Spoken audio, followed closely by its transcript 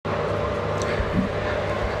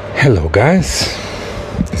Hello, guys.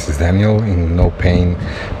 This is Daniel in No Pain,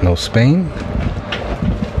 No Spain.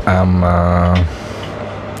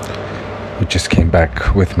 We just came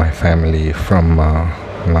back with my family from a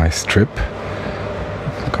nice trip.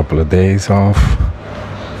 A couple of days off.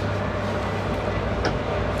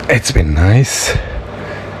 It's been nice.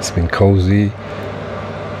 It's been cozy.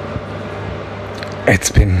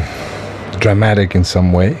 It's been dramatic in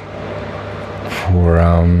some way.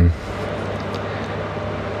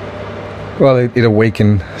 It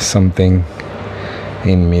awakened something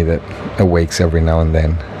in me that awakes every now and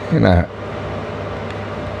then. And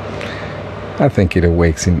I think it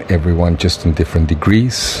awakes in everyone, just in different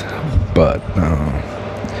degrees. But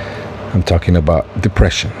I'm talking about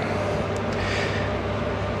depression.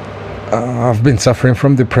 I've been suffering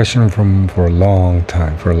from depression for a long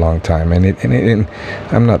time, and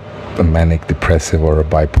I'm not a manic depressive or a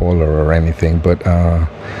bipolar or anything, but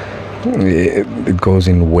it goes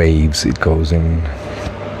in waves. It comes and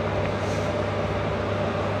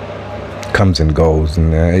goes,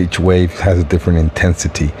 and each wave has a different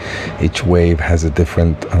intensity. Each wave has a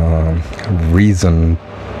different reason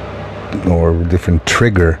or different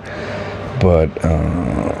trigger, but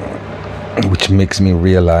which makes me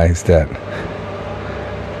realize that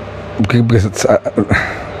because it's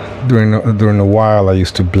during a while I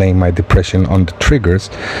used to blame my depression on the triggers,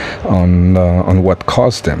 on what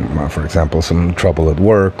caused them. For example, some trouble at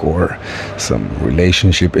work or some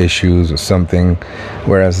relationship issues or something.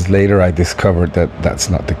 Whereas later I discovered that that's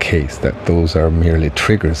not the case. That those are merely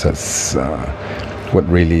triggers. That's what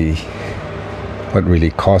really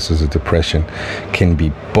causes a depression. Can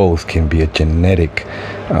be both. Can be a genetic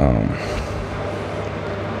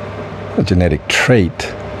trait,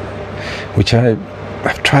 which I've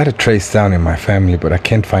tried to trace down in my family, but I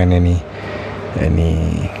can't find any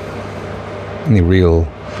real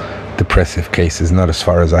depressive cases, not as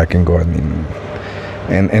far as I can go. I mean,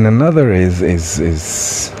 and another is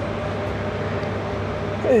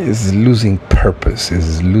losing purpose,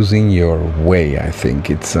 is losing your way. I think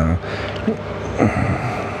it's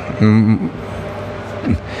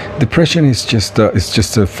depression is just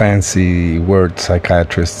a fancy word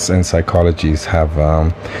psychiatrists and psychologists have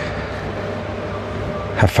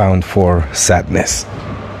found for sadness.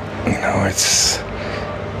 It's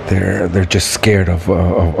they're just scared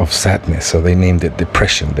of sadness, so they named it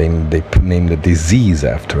depression. They named the disease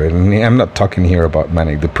after it. And I'm not talking here about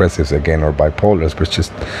manic depressives again or bipolars, but it's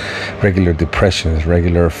just regular depressions,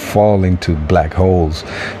 regular fall into black holes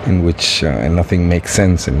in which and nothing makes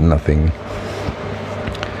sense and nothing.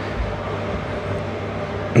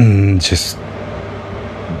 Just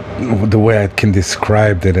the way I can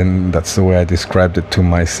describe it, and that's the way I described it to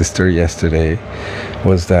my sister yesterday,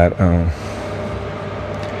 was that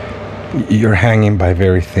you're hanging by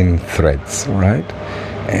very thin threads, right?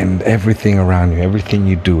 And everything around you, everything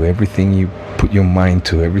you do, everything you put your mind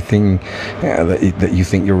to, everything that you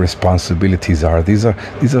think your responsibilities are, these are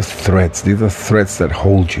threads. These are threads that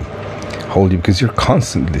hold you because you're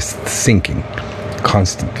constantly sinking,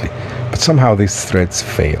 constantly. But somehow these threads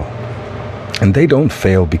fail. And they don't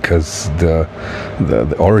fail because the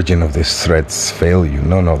origin of these threads fail you.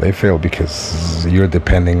 No, they fail because you're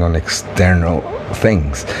depending on external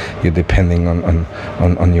things. You're depending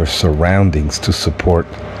on your surroundings to support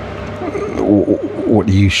what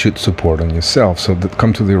you should support on yourself. So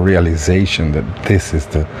come to the realization that this is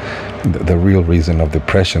the real reason of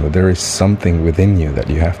depression, that there is something within you that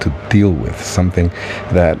you have to deal with, something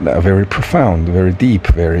that very profound, very deep,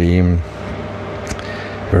 very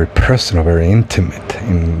personal, very intimate,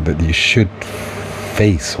 and that you should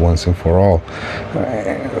face once and for all.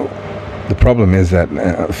 The problem is that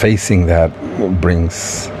facing that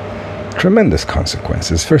brings tremendous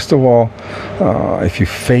consequences. First of all, if you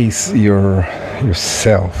face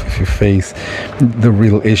yourself, if you face the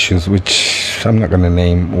real issues, which I'm not going to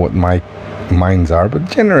name what mine's are, but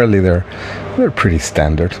generally they're pretty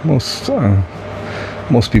standard.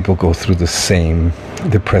 Most people go through the same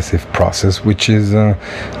depressive process, which is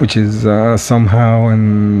somehow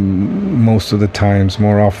and most of the times,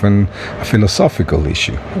 more often, a philosophical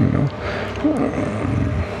issue.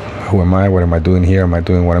 Who am I? What am I doing here? Am I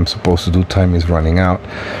doing what I'm supposed to do? Time is running out.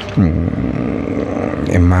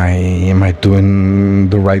 Am I doing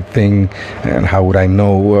the right thing? And how would I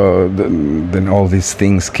know? Then all these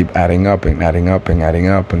things keep adding up and adding up and adding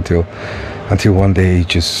up until one day you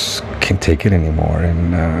just can't take it anymore,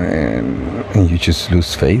 and you just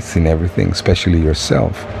lose faith in everything, especially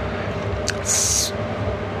yourself,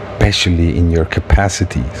 especially in your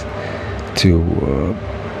capacities to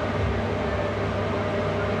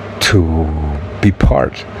be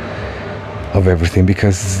part of everything,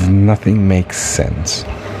 because nothing makes sense.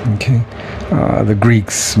 Okay, the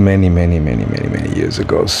Greeks many years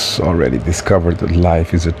ago already discovered that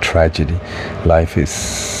life is a tragedy. Life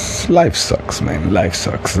sucks, man. Life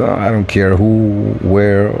sucks. I don't care who,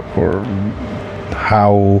 where, or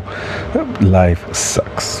how. Life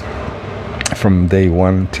sucks from day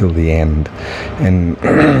one till the end, and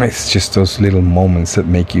it's just those little moments that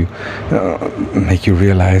make you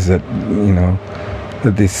realize that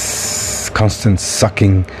that this constant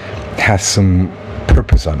sucking has some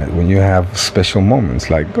purpose on it. When you have special moments,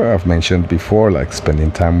 like I've mentioned before, like spending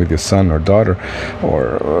time with your son or daughter,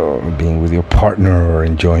 or being with your partner, or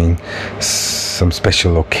enjoying some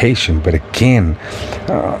special occasion. But again,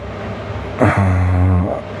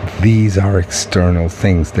 these are external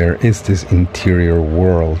things. There is this interior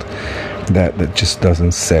world that just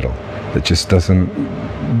doesn't settle, that just doesn't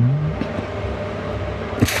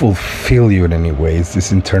fulfill you in any ways.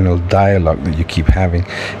 This internal dialogue that you keep having,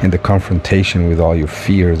 and the confrontation with all your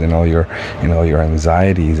fears and all your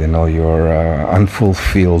anxieties and all your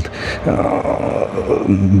unfulfilled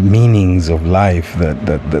meanings of life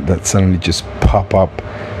that suddenly just pop up,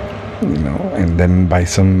 and then by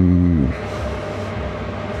some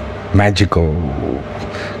magical,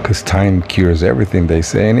 because time cures everything, they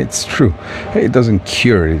say, and it's true. It doesn't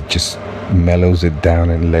cure it, just mellows it down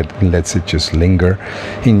and lets it just linger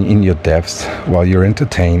in your depths while you're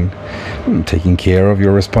entertained, taking care of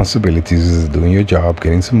your responsibilities, doing your job,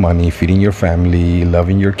 getting some money, feeding your family,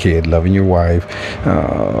 loving your kid, loving your wife,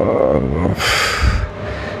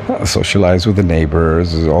 socialize with the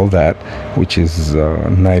neighbors, all that, which is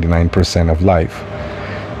 99% of life.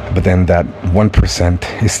 But then that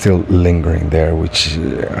 1% is still lingering there, which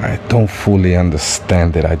I don't fully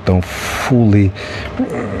understand it. I don't fully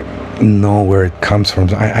know where it comes from.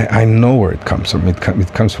 I know where it comes from. It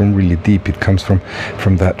comes from really deep. It comes from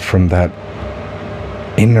that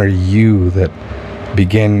inner you that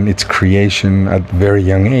began its creation at very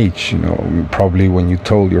young age. Probably when you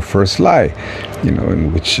told your first lie,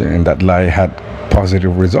 and that lie had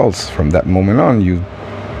positive results. From that moment on, you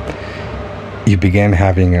began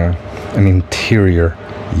having an interior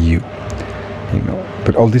you,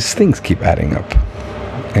 but all these things keep adding up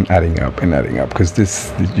and adding up and adding up, because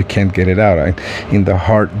you can't get it out. In the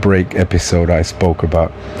heartbreak episode, I spoke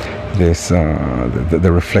about this, the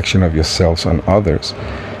reflection of yourselves on others,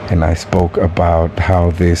 and I spoke about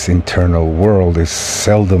how this internal world is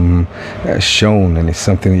seldom shown, and it's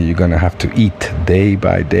something that you're gonna have to eat day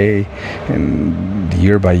by day and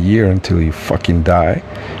year by year until you fucking die.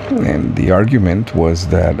 And the argument was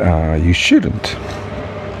that you shouldn't.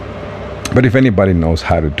 But if anybody knows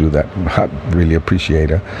how to do that, I'd really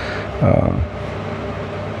appreciate a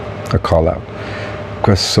call out,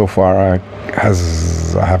 because so far I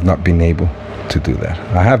have not been able to do that.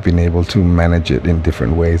 I have been able to manage it in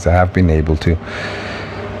different ways. I have been able to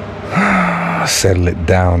settle it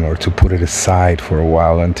down, or to put it aside for a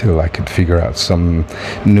while until I could figure out some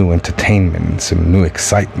new entertainment, some new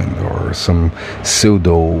excitement, or some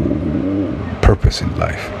pseudo purpose in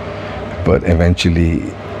life. But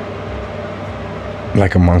eventually,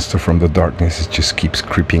 like a monster from the darkness, it just keeps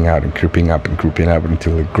creeping out and creeping up and creeping up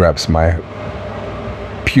until it grabs my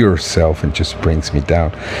pure self and just brings me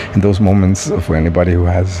down. And those moments, for anybody who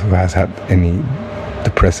has had any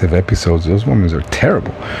depressive episodes, those moments are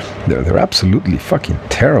terrible. They're absolutely fucking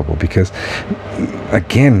terrible, because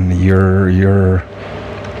again,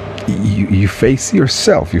 you face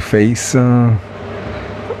yourself, you face and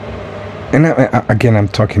again, I'm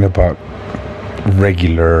talking about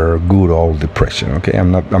regular good old depression. Okay,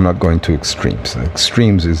 I'm not going to extremes.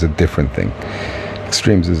 Extremes is a different thing.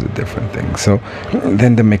 So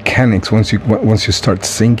then the mechanics, once you start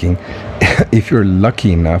sinking, if you're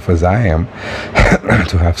lucky enough, as I am,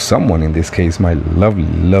 to have someone, in this case my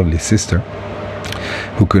lovely sister,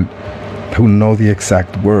 who know the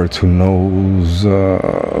exact words, who knows,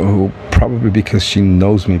 who probably, because she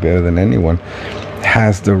knows me better than anyone,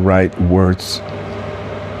 has the right words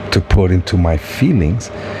to put into my feelings,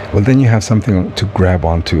 well, then you have something to grab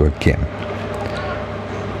onto again.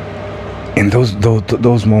 And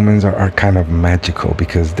those moments are kind of magical,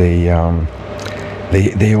 because they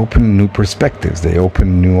open new perspectives, they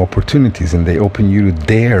open new opportunities, and they open you to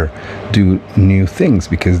dare do new things.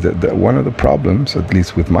 Because one of the problems, at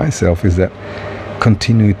least with myself, is that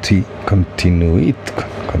continuity,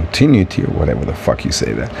 or whatever the fuck you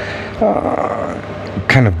say, that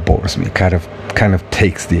kind of bores me, kind of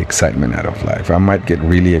takes the excitement out of life. I might get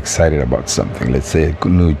really excited about something, let's say a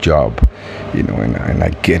new job, and I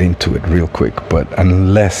get into it real quick, but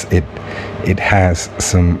unless it has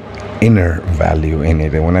some inner value in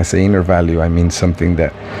it. And when I say inner value, I mean something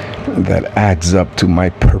that adds up to my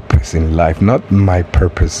purpose in life, not my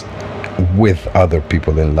purpose with other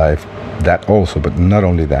people in life, that also, but not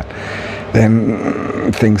only that.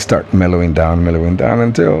 Then things start mellowing down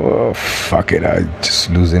until, oh, fuck it, I just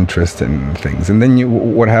lose interest in things. And then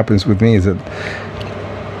what happens with me is that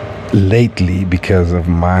lately, because of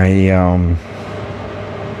my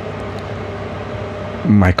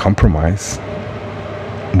my compromise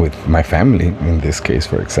with my family, in this case,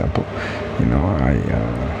 for example,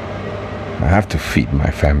 I have to feed my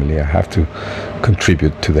family. I have to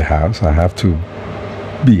contribute to the house. I have to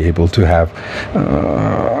be able to have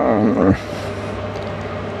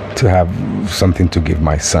something to give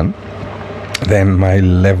my son. Then my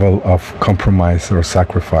level of compromise or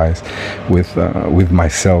sacrifice with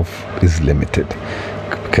myself is limited,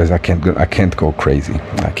 because I can't go crazy.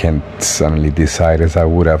 I can't suddenly decide, as I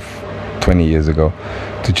would have 20 years ago,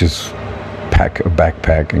 to just pack a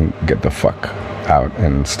backpack and get the fuck out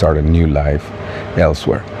and start a new life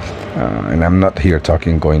elsewhere. And I'm not here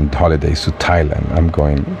talking going holidays to Thailand. I'm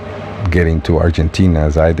getting to Argentina,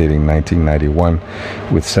 as I did in 1991,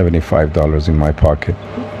 with $75 in my pocket,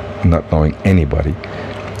 not knowing anybody,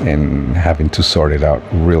 and having to sort it out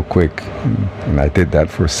real quick. And I did that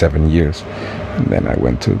for 7 years. And then I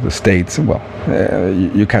went to the States. Well,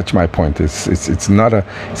 you catch my point. It's not a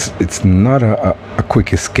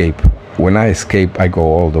quick escape. When I escape, I go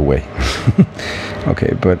all the way.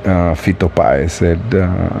 Okay, but Fito Páez said,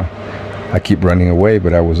 I keep running away,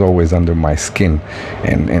 but I was always under my skin.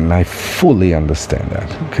 And I fully understand that,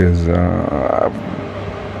 because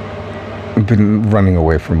I've been running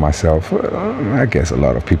away from myself. I guess a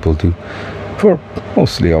lot of people do, for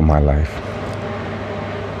mostly all my life.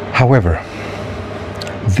 However,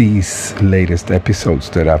 these latest episodes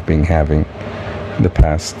that I've been having the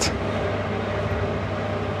past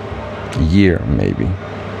year, maybe,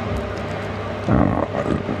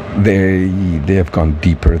 they have gone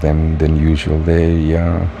deeper than usual.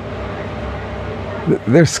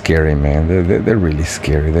 They're scary, man. They're really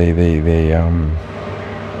scary. They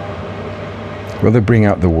bring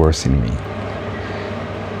out the worst in me.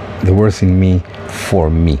 The worst in me for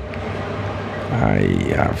me.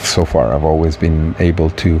 So far I've always been able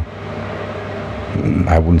to,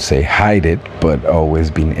 I wouldn't say hide it, but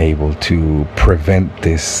always been able to prevent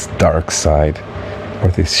this dark side, or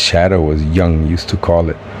this shadow, as Jung used to call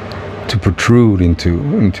it, to protrude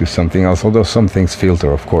into something else. Although some things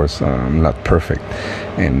filter, of course. I'm not perfect,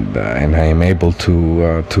 and I am able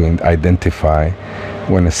to identify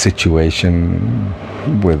when a situation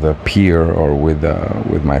with a peer or with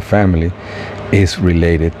my family is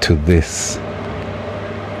related to this,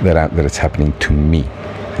 that it's happening to me.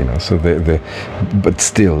 So but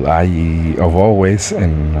still, I've always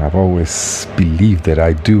believed that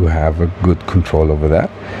I do have a good control over that,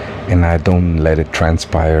 and I don't let it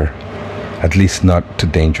transpire, at least not to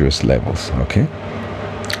dangerous levels. Okay.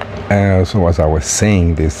 So as I was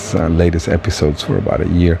saying, this latest episodes for about a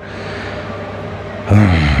year.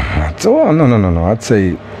 No. I'd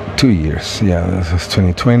say 2 years. Yeah, this was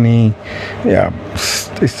 2020. Yeah,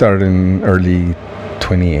 they started in early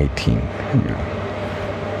 2018. Yeah.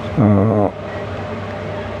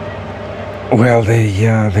 Well,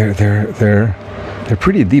 they're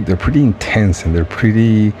pretty deep. They're pretty intense, and they're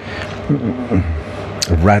pretty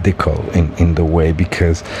radical in the way,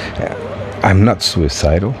 because I'm not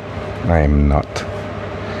suicidal. I am not.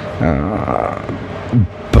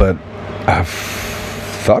 But I've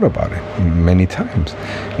thought about it many times,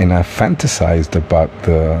 and I've fantasized about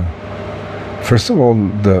first of all,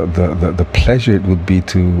 the pleasure it would be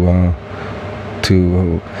to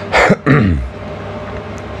to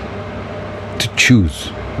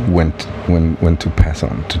choose when to pass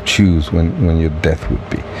on, to choose when your death would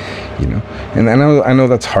be, And I know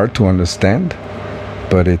that's hard to understand,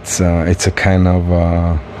 but it's a kind of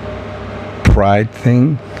pride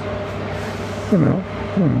thing,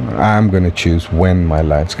 I'm going to choose when my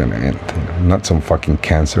life's going to end. Not some fucking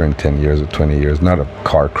cancer in 10 years or 20 years, not a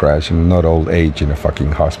car crash, and not old age in a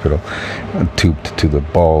fucking hospital, tubed to the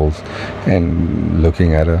balls, and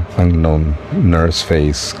looking at an unknown nurse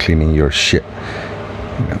face cleaning your shit.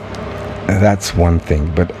 That's one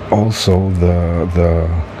thing, but also the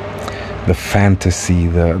fantasy,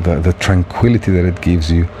 the tranquility that it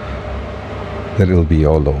gives you, that it'll be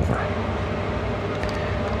all over.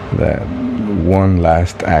 That one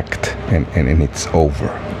last act and it's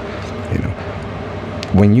over.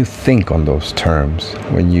 When you think on those terms,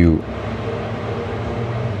 when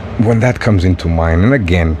that comes into mind, and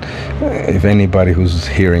again, if anybody who's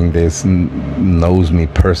hearing this knows me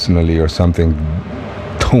personally or something,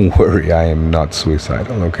 don't worry, I am not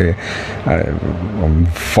suicidal, okay? I'm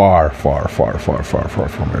far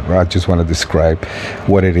from it. I just want to describe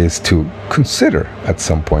what it is to consider at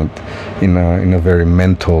some point in a very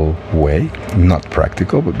mental way, not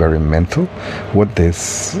practical, but very mental, what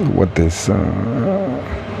this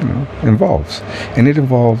involves. And it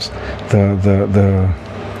involves the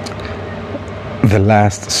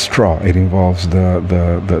last straw. It involves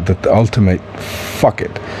the ultimate fuck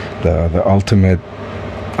it, the ultimate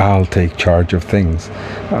I'll take charge of things.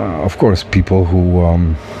 Of course, people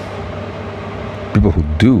who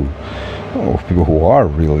do, or people who are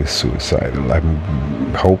really suicidal, I'm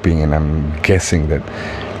hoping and I'm guessing that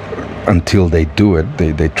until they do it,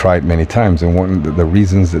 they try it many times, and one of the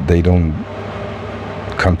reasons that they don't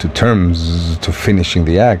come to terms to finishing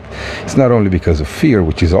the act is not only because of fear,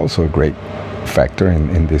 which is also a great factor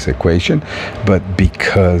in this equation, but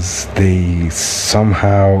because they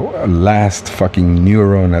somehow, last fucking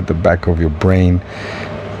neuron at the back of your brain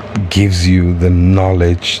gives you the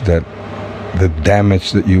knowledge that the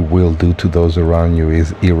damage that you will do to those around you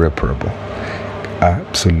is irreparable,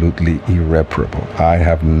 absolutely irreparable. I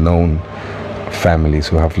have known families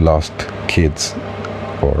who have lost kids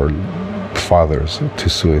or fathers to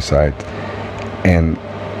suicide, and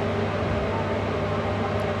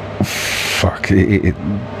fuck it,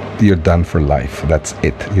 you're done for life. That's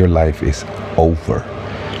it. Your life is over,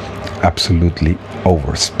 absolutely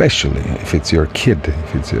over, especially if it's your kid.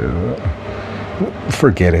 If it's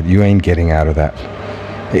forget it, you ain't getting out of that.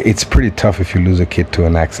 It's pretty tough if you lose a kid to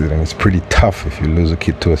an accident. It's pretty tough if you lose a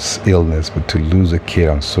kid to an illness, but to lose a kid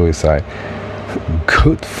on suicide,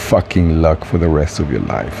 good fucking luck for the rest of your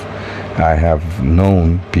life. I have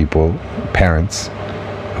known people, parents,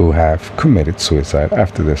 who have committed suicide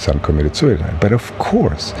after their son committed suicide. But of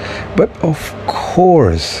course,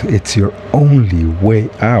 it's your only way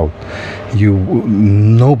out.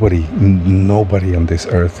 Nobody on this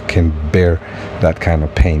earth can bear that kind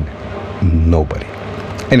of pain. Nobody.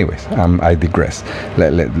 Anyways, I digress.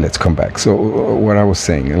 Let's come back. So what I was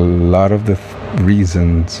saying, a lot of the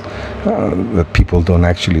reasons that people don't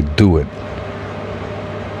actually do it,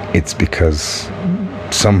 it's because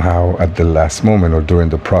somehow at the last moment or during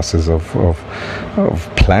the process of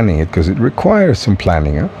planning it, because it requires some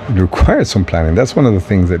planning. It requires some planning. That's one of the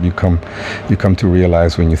things that you come to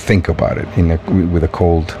realize when you think about it with a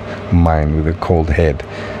cold mind, with a cold head,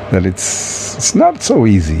 that it's not so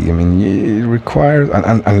easy. I mean, it requires,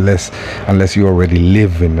 unless you already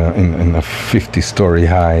live in a 50-story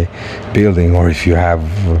high building, or if you have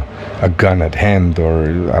a gun at hand, or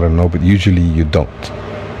I don't know, but usually you don't.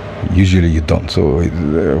 So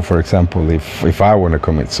for example, if I want to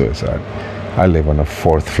commit suicide, I live on a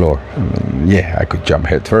 4th floor. I mean, yeah, I could jump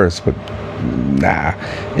head first, but nah,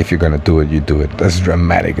 if you're gonna do it, you do it as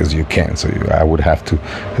dramatic as you can. So I would have to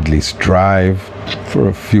at least drive for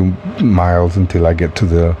a few miles until I get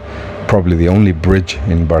to probably the only bridge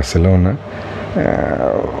in Barcelona,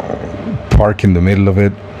 park in the middle of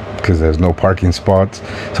it, because there's no parking spots.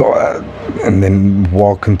 So and then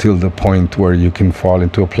walk until the point where you can fall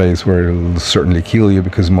into a place where it'll certainly kill you,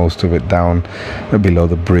 because most of it down below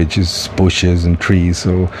the bridge is bushes and trees.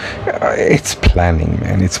 So it's planning,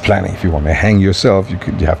 man. It's planning. If you want to hang yourself, you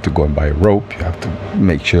have to go and buy a rope. You have to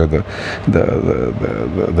make sure the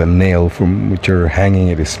nail from which you're hanging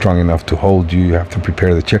it is strong enough to hold you. You have to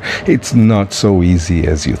prepare the chair. It's not so easy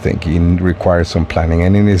as you think. It requires some planning,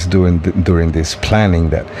 and it is during this planning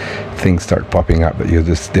that things start popping up, that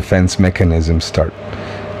this defense mechanisms start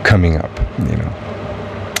coming up. You know,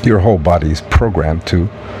 your whole body is programmed to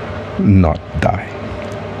not die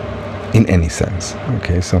in any sense.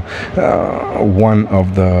 Okay, so one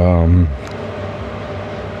of the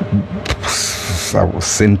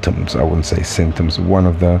symptoms, I wouldn't say symptoms, one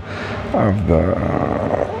of the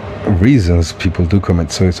reasons people do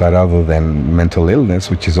commit suicide, other than mental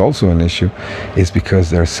illness, which is also an issue, is because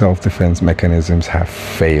their self-defense mechanisms have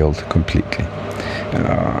failed completely.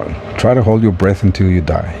 Try to hold your breath until you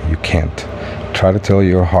die. You can't. Try to tell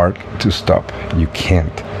your heart to stop. You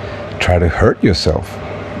can't. Try to hurt yourself.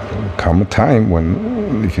 Come a time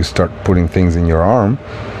when, if you start putting things in your arm,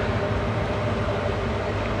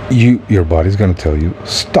 your body's going to tell you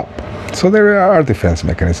stop. So there are defense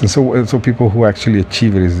mechanisms. So people who actually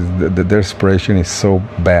achieve it, is the desperation is so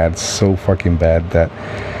bad, so fucking bad, that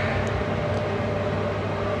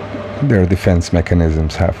their defense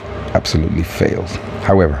mechanisms have absolutely failed.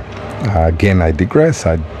 However, again, I digress.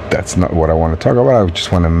 That's not what I want to talk about. I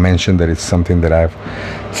just want to mention that it's something that I've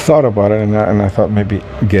thought about it, and I thought maybe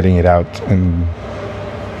getting it out and,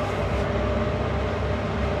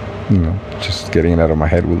 just getting it out of my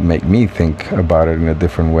head will make me think about it in a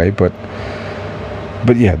different way. But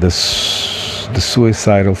But yeah, the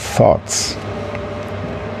suicidal thoughts.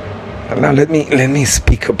 Now let me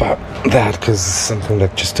speak about that, because it's something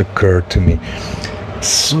that just occurred to me.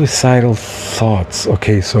 Suicidal thoughts.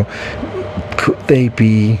 Okay, so could they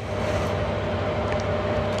be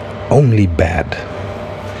only bad?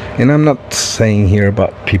 And I'm not saying here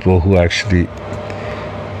about people who actually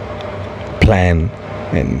plan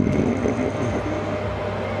and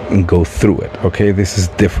go through it. Okay, this is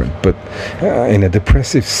different. But in a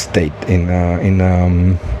depressive state, in a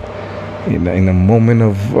moment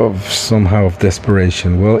of somehow of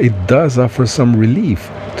desperation, well, it does offer some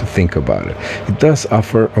relief to think about it. It does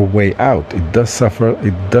offer a way out. It does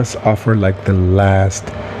offer like the last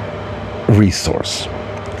resource.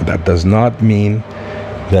 That does not mean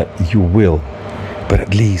that you will, but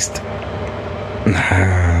at least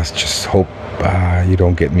let's just hope you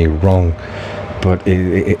don't get me wrong, but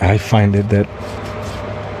I find it that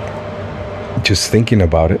just thinking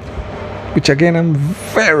about it, which again I'm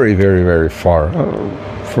very, very, very far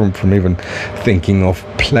from even thinking of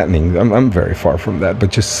planning. I'm very far from that,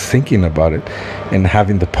 but just thinking about it and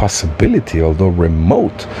having the possibility, although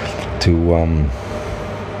remote, to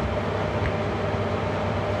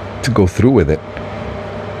go through with it,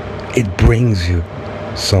 it brings you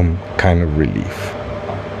some kind of relief.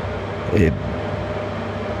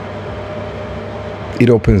 It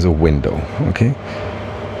opens a window. Okay,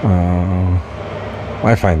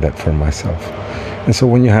 I find that for myself. And so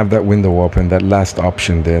when you have that window open, that last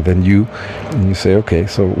option there, then you say, okay,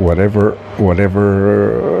 so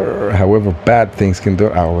however bad things can do,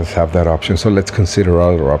 I always have that option. So let's consider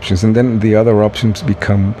other options. And then the other options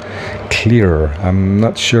become clearer. I'm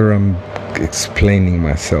not sure I'm explaining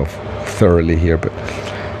myself thoroughly here, but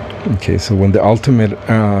okay, so when the ultimate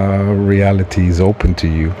reality is open to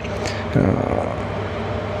you,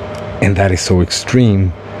 and that is so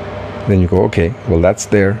extreme, then you go, okay, well, that's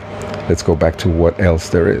there. Let's go back to what else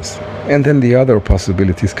there is. And then the other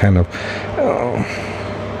possibilities kind of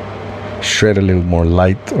shred a little more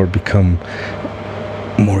light or become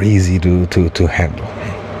more easy to handle.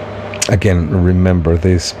 Again, remember,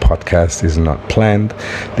 this podcast is not planned.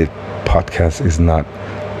 The podcast is not...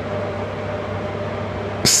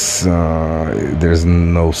 there's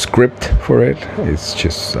no script for it. It's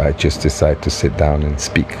just, I just decide to sit down and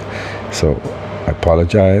speak. So I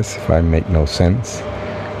apologize if I make no sense.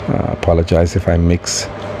 Apologize if I mix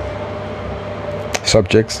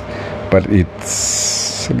subjects, but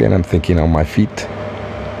it's, again, I'm thinking on my feet.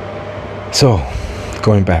 So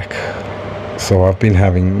going back, so I've been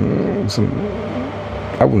having some,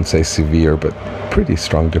 I wouldn't say severe, but pretty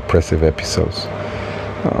strong depressive episodes,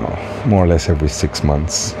 more or less every 6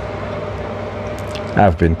 months.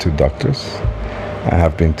 I've been to doctors. I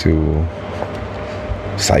have been to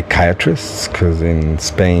psychiatrists, because in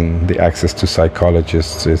Spain the access to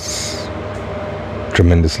psychologists is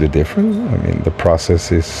tremendously different. I mean, the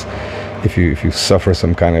process is, if you suffer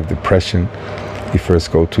some kind of depression, you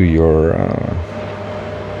first go to your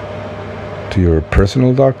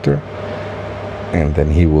personal doctor, and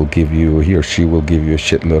then he or she will give you a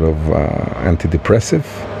shitload of antidepressive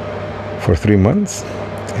for 3 months,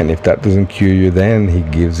 and if that doesn't cure you, then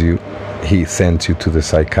he sends you to the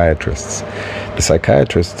psychiatrists. The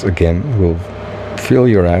psychiatrists, again, will fill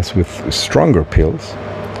your ass with stronger pills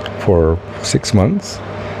for 6 months,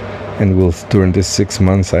 and during this 6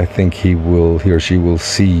 months, I think he or she will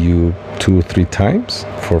see you 2 or 3 times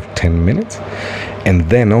for 10 minutes, and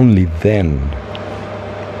then, only then,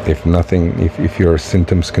 if your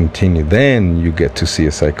symptoms continue, then you get to see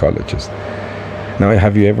a psychologist. Now,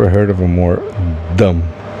 have you ever heard of a more dumb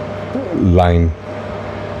line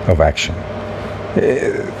of action?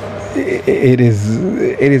 It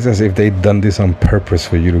is as if they'd done this on purpose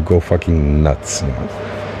for you to go fucking nuts,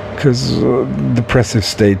 because depressive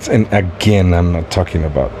states, and again, I'm not talking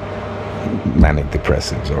about manic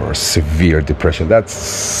depressives or severe depression. That's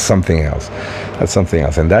something else.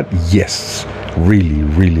 And that, yes, really,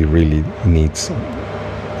 really, really needs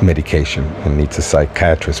medication and needs a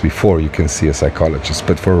psychiatrist before you can see a psychologist.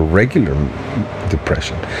 But for regular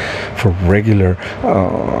depression, for regular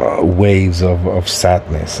waves of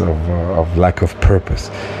sadness, of lack of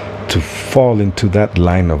purpose, to fall into that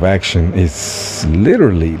line of action is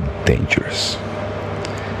literally dangerous.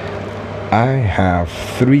 I have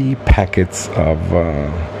 3 packets of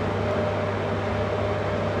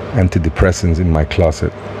antidepressants in my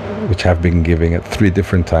closet, which have been given at 3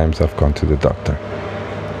 different times I've gone to the doctor.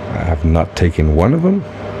 I have not taken one of them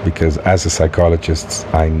because, as a psychologist,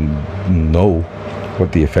 I know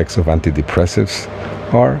what the effects of antidepressives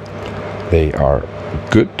are. They are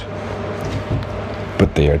good,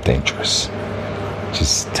 but they are dangerous.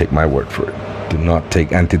 Just take my word for it. Do not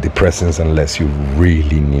take antidepressants unless you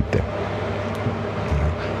really need them.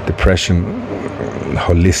 Depression,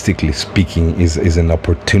 holistically speaking, is an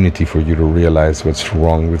opportunity for you to realize what's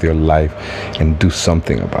wrong with your life and do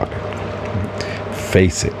something about it.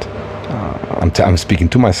 Face it. I'm speaking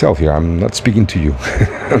to myself here. I'm not speaking to you.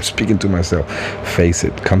 I'm speaking to myself. Face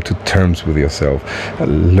it. Come to terms with yourself.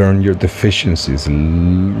 Learn your deficiencies.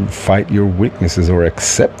 Fight your weaknesses or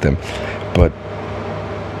accept them. But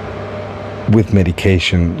with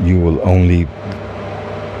medication, you will only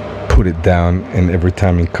put it down, and every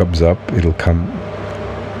time it comes up, it'll come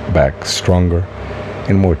back stronger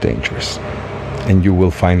and more dangerous. And you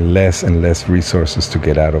will find less and less resources to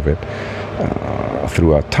get out of it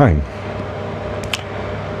throughout time.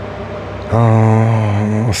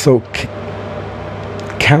 So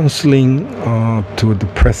counseling to a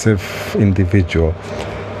depressive individual,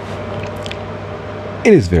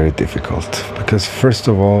 it is very difficult because, first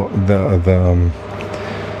of all,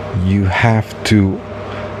 you have to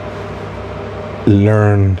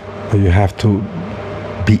learn, you have to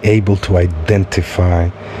be able to identify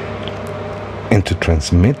and to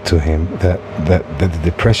transmit to him that the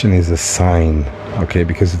depression is a sign. Okay,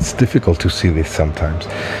 because it's difficult to see this sometimes.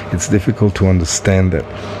 It's difficult to understand that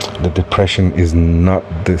the depression is not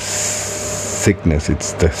the sickness,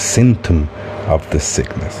 it's the symptom of the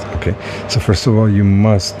sickness. Okay, so first of all, you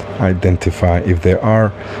must identify if there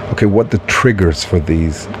are, what the triggers for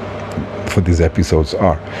these episodes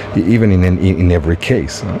are, even in every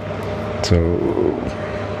case. So,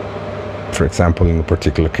 for example, in a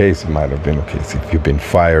particular case, it might have been, so if you've been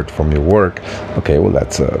fired from your work,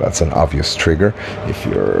 that's an obvious trigger. If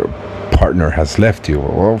your partner has left you,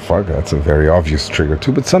 that's a very obvious trigger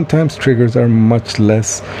too. But sometimes triggers are much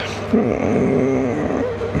less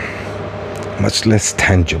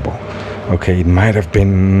tangible. Okay, it might have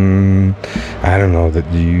been, I don't know, that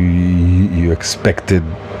you expected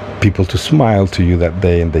people to smile to you that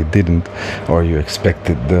day and they didn't, or you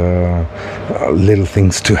expected the little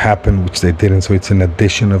things to happen which they didn't. So it's an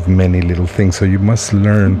addition of many little things. So you must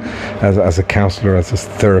learn as a counselor, as a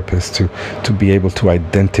therapist, to be able to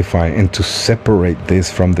identify and to separate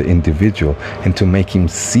this from the individual and to make him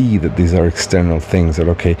see that these are external things, that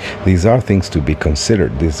these are things to be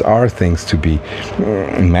considered, these are things to be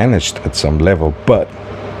managed at some level, but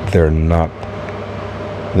they're not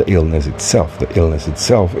the illness itself. The illness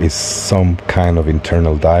itself is some kind of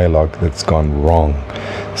internal dialogue that's gone wrong,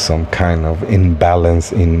 some kind of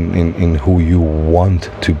imbalance in who you want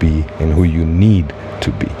to be and who you need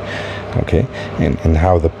to be. Okay, and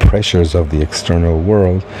how the pressures of the external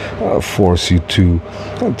world force you to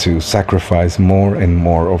sacrifice more and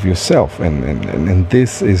more of yourself, and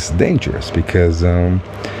this is dangerous because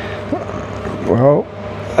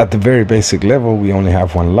at the very basic level, we only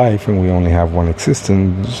have one life and we only have one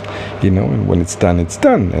existence, and when it's done, it's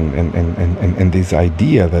done. And this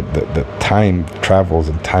idea that time travels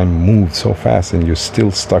and time moves so fast and you're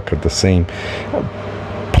still stuck at the same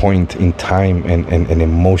point in time and an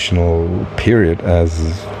emotional period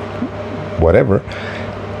as whatever,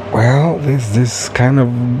 this kind of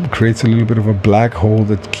creates a little bit of a black hole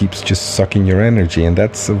that keeps just sucking your energy. And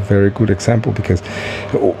that's a very good example because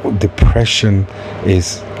depression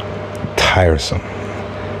is tiresome.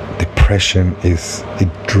 Depression it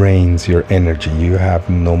drains your energy. You have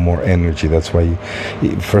no more energy. That's why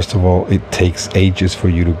first of all, it takes ages for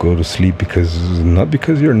you to go to sleep, not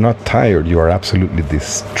because you're not tired, you are absolutely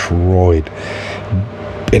destroyed.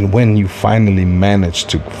 And when you finally manage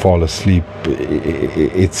to fall asleep,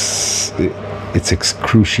 it's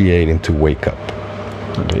excruciating to wake up.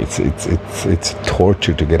 It's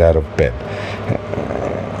torture to get out of bed.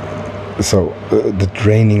 So the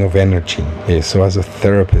draining of energy is, so as a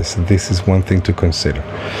therapist, this is one thing to consider.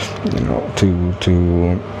 To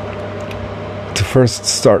first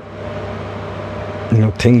start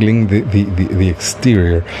tingling the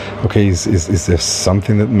exterior. Is there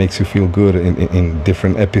something that makes you feel good in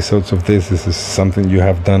different episodes of this? Is this something you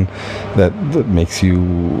have done that makes you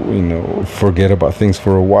forget about things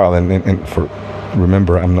for a while?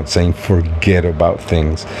 Remember, I'm not saying forget about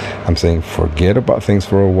things. I'm saying forget about things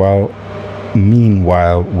for a while.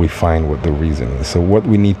 Meanwhile, we find what the reason is. So what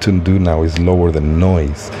we need to do now is lower the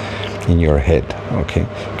noise in your head,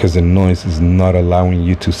 because the noise is not allowing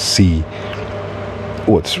you to see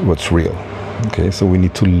what's real. So we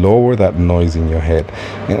need to lower that noise in your head,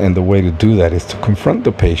 and the way to do that is to confront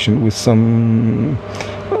the patient with some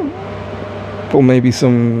maybe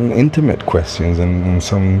some intimate questions and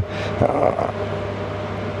some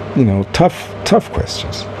tough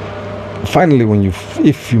questions. Finally,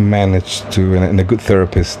 if you manage to, and a good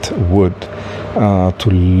therapist would, to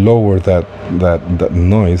lower that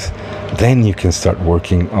noise, then you can start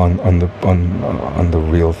working on the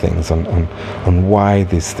real things, on why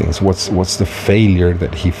these things, what's the failure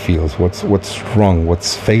that he feels, what's wrong,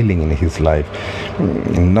 what's failing in his life,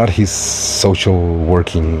 not his social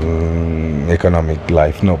working economic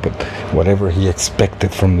life, no, but whatever he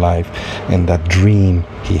expected from life, and that dream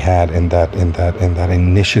he had, and that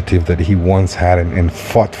initiative that he once had and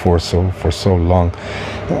fought for so long.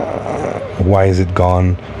 Why is it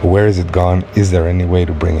gone? Where is it gone? Is there any way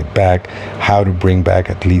to bring it back? How to bring back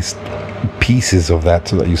at least pieces of that,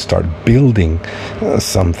 so that you start building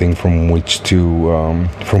something from which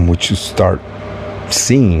to start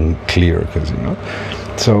seeing clear? Because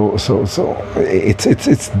so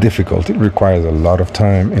it's difficult. It requires a lot of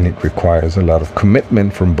time, and it requires a lot of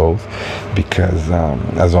commitment from both, because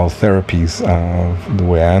as all therapies, the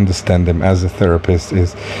way I understand them as a therapist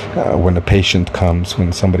is, when a patient comes,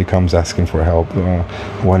 when somebody comes asking for help,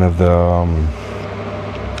 one of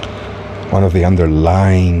the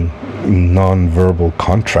underlying non-verbal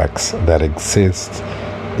contracts that exist,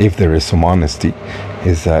 if there is some honesty,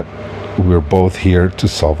 is that we're both here to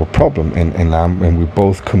solve a problem, and we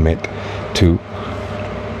both commit to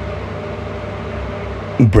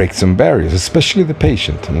break some barriers, especially the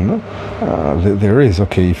patient. There is,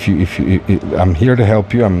 okay, if you I'm here to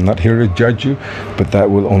help you, I'm not here to judge you, but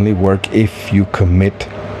that will only work if you commit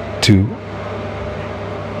to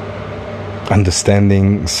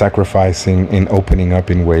understanding, sacrificing, and opening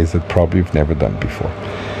up in ways that probably you've never done before.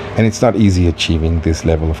 And it's not easy achieving this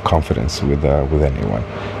level of confidence with anyone.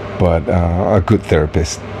 But a good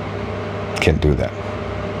therapist can do that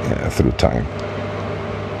through time.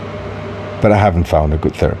 But I haven't found a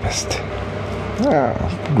good therapist.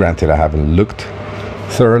 Granted, I haven't looked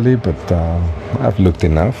thoroughly, but I've looked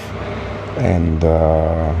enough. And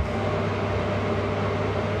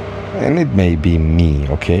it may be me,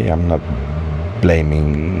 okay? I'm not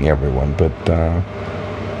blaming everyone, but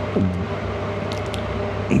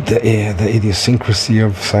the idiosyncrasy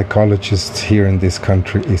of psychologists here in this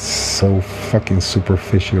country is so fucking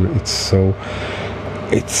superficial. It's so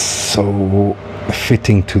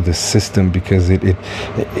fitting to the system, because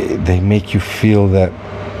they make you feel that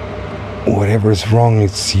whatever is wrong,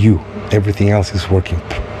 it's you. Everything else is working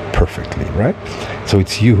perfectly, right? So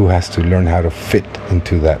it's you who has to learn how to fit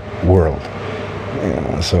into that world.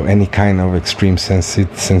 So any kind of extreme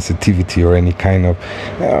sensitivity, or any kind of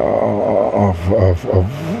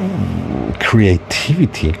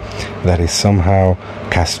creativity that is somehow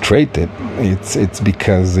castrated, it's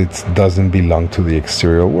because it doesn't belong to the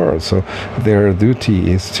exterior world. So their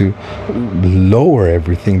duty is to lower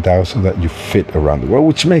everything down so that you fit around the world,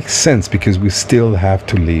 which makes sense, because we still have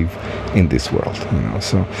to live in this world.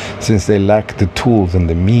 So since they lack the tools and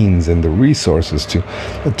the means and the resources to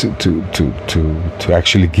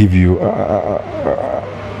actually give you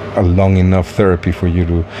a long enough therapy for you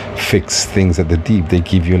to fix things at the deep, they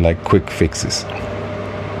give you like quick fixes.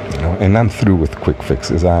 And I'm through with quick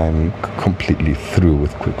fixes. I'm completely through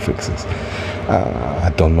with quick fixes.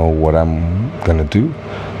 I don't know what I'm gonna do,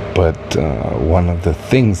 but one of the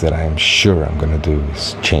things that I am sure I'm gonna do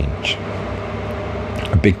is change.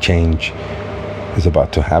 A big change is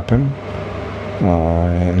about to happen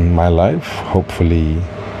in my life, hopefully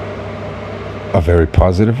a very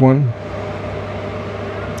positive one.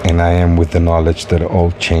 And I am with the knowledge that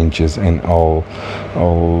all changes and all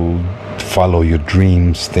follow your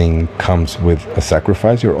dreams thing comes with a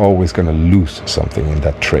sacrifice. You're always going to lose something in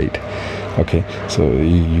that trade. Okay, so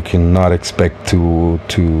you cannot expect to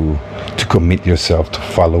commit yourself to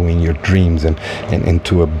following your dreams and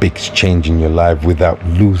to a big change in your life without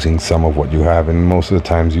losing some of what you have. And most of the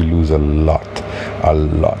times you lose a lot.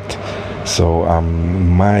 So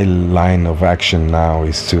my line of action now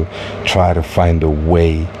is to try to find a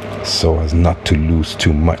way so as not to lose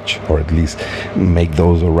too much, or at least make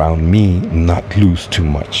those around me not lose too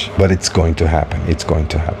much. But it's going to happen.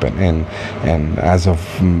 And as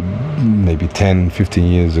of maybe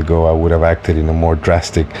 10-15 years ago, I would have acted in a more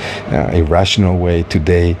drastic, irrational way.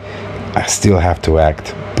 Today, I still have to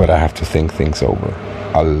act, but I have to think things over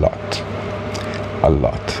a lot,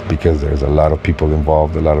 because there's a lot of people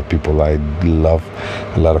involved, a lot of people I love,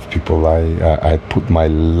 a lot of people I put my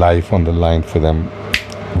life on the line for them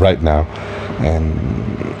right now. And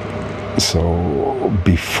so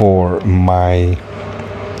before my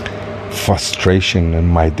frustration and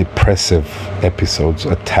my depressive episodes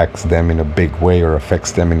attacks them in a big way, or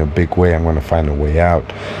affects them in a big way, I'm going to find a way out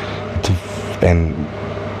and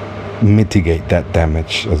mitigate that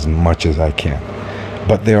damage as much as I can.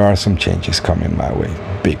 But there are some changes coming my way,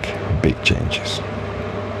 big changes.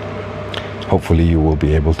 hopefully you will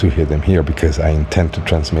be able to hear them here, because I intend to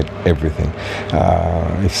transmit everything.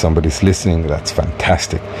 If somebody's listening, that's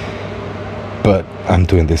fantastic. But I'm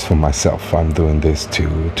doing this for myself. I'm doing this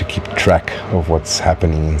to keep track of what's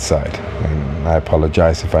happening inside. And I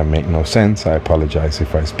apologize if I make no sense. I apologize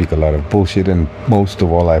if I speak a lot of bullshit. And most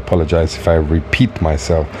of all, I apologize if I repeat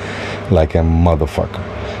myself like a motherfucker,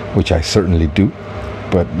 which I certainly do.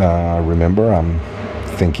 But remember, I'm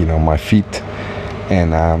thinking on my feet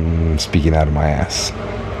and I'm speaking out of my ass.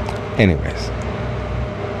 Anyways,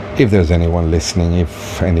 if there's anyone listening,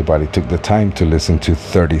 if anybody took the time to listen to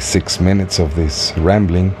 36 minutes of this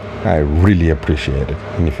rambling, I really appreciate it.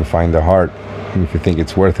 And if you find the heart, and if you think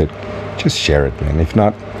it's worth it, just share it, man. If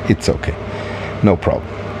not, it's okay. No problem.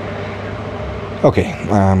 Okay,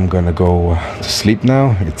 I'm gonna go to sleep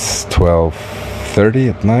now. It's 12:30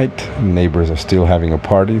 at night. Neighbors are still having a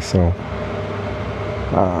party, so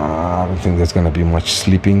I don't think there's going to be much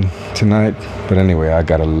sleeping tonight. But anyway, I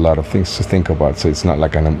got a lot of things to think about, so it's not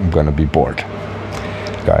like I'm going to be bored.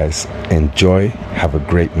 Guys, enjoy, have a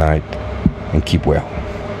great night, and keep well.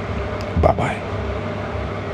 Bye-bye.